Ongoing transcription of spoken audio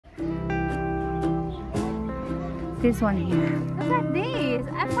this one here. Look at this.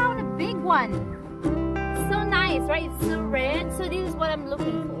 I found a big one. It's so nice, right? It's so red. So this is what I'm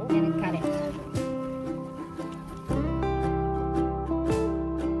looking for. And cut it.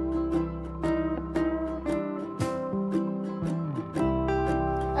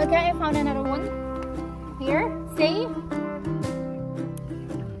 Okay, I found another one. Here, see?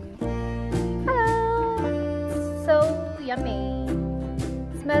 Hello. So yummy.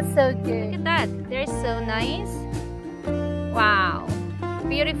 Smells so good. Look at that. They're so nice. Wow.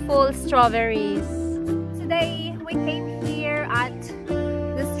 Beautiful strawberries. Today we came here at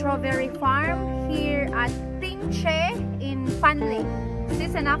the strawberry farm here at Tinche in FANLING. Is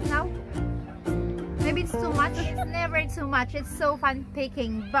this enough now? Maybe it's too much. It's never too much. It's so fun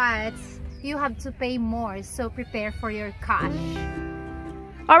picking, but you have to pay more, so prepare for your cash.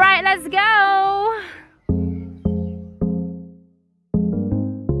 All right, let's go.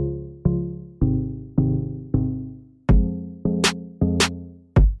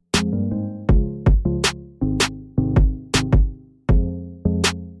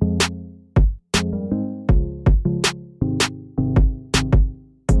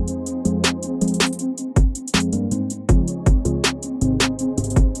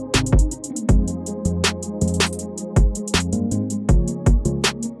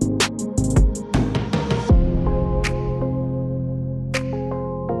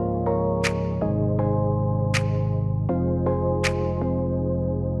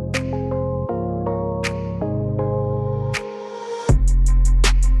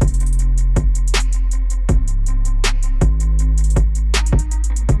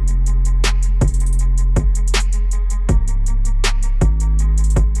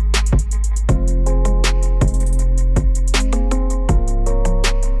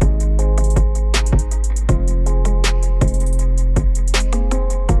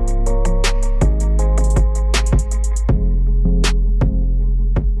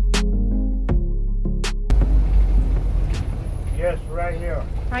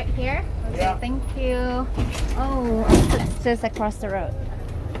 Right here? Okay, yeah. Thank you. Oh, it's just across the road.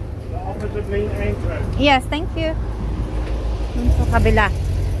 The opposite main entrance. Yes, thank you. So, kabila.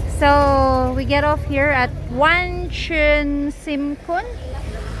 So, we get off here at Wanchun Simkun.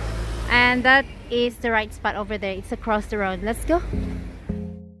 And that is the right spot over there. It's across the road. Let's go.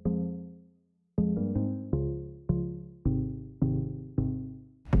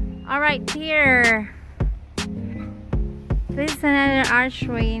 Alright, here. This is another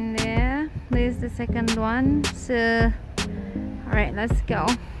archway in there. This is the second one. So, alright, let's go.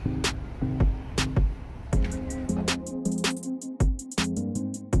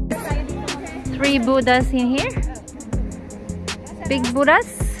 Three Buddhas in here. Big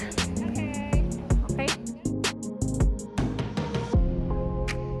Buddhas. Okay.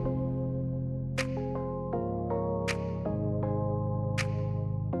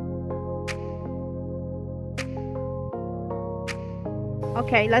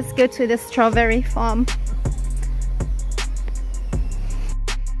 Okay, let's go to the strawberry farm.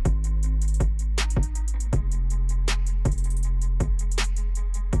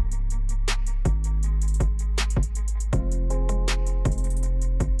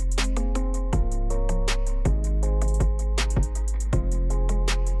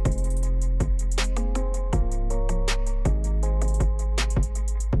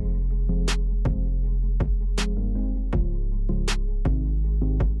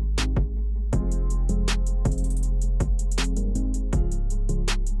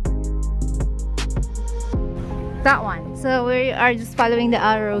 That one. So we are just following the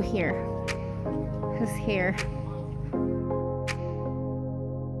arrow here. It's here.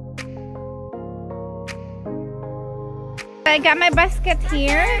 I got my basket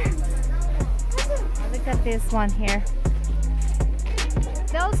here. Look at this one here.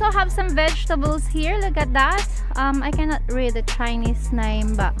 They also have some vegetables here. Look at that. I cannot read the Chinese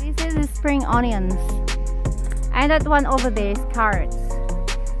name, but this is the spring onions. And that one over there is carrots.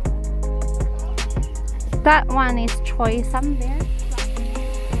 That one is choy sam there.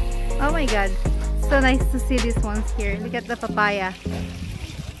 Oh my god, so nice to see these ones here. Look at the papaya.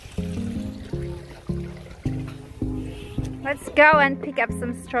 Let's go and pick up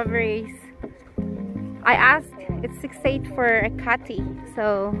some strawberries. I asked, it's 6.8 for a kati,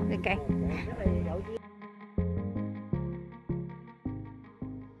 so okay.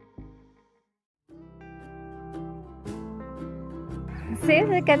 See,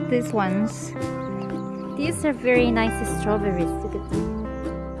 look at these ones. These are very nice strawberries. Look at them.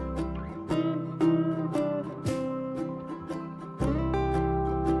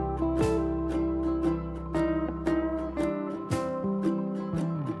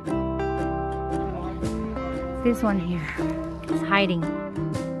 This one here is hiding.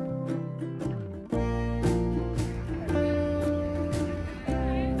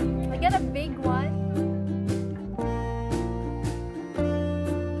 I got a big one.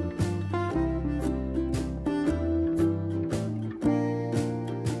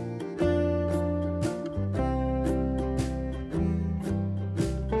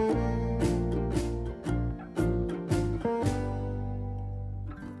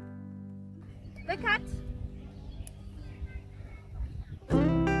 Look at.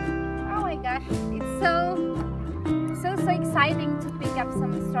 Oh my gosh, it's so exciting to pick up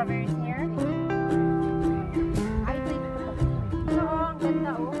some strawberries here. I think ang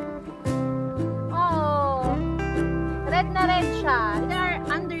ganda oh. Red na red siya. They're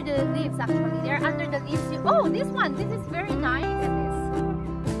under the leaves actually. They're under the leaves. Oh, this one. This is very nice.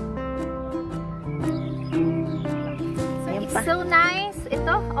 So it's so nice.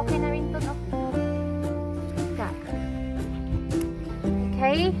 Ito, okay na rin to, no?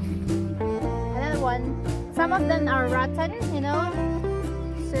 Okay. Another one. Some of them are rotten, you know.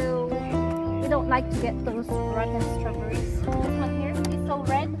 So we don't like to get those rotten strawberries. This one here is so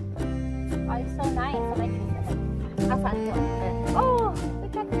red. Oh, it's so nice. I like it. Oh,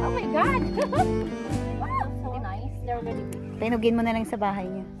 look at, oh my god. Wow, so nice. They're really big. Tinugin mo na lang sa bahay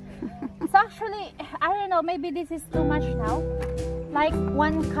niyo. So actually, I don't know, maybe this is too much now. Like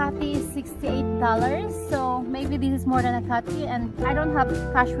one copy is $68, so maybe this is more than a copy, and I don't have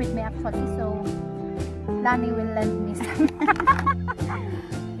cash with me actually, so Lani will lend me some.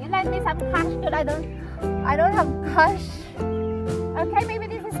 You lend me some cash because I don't have cash. Okay, maybe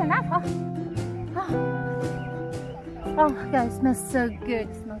this is enough. Oh guys, smells so good.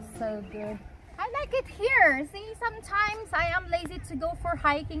 It smells so good. I like it here. See, sometimes I am lazy to go for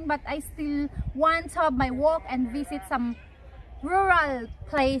hiking, but I still want to have my walk and visit some rural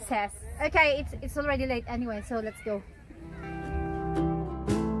places. Okay, it's already late anyway, so let's go.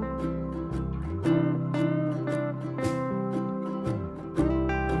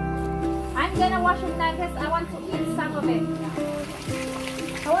 I'm gonna wash it now because I want to eat some of it.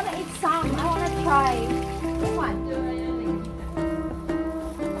 I want to eat some. I want to try. This one.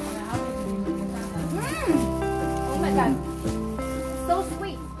 Oh my god. So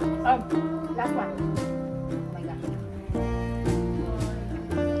sweet. Last one. Oh my god.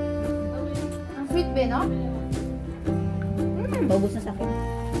 Ang sweet ba, no? Paubos na sa akin.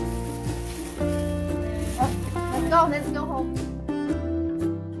 Oh, let's go home.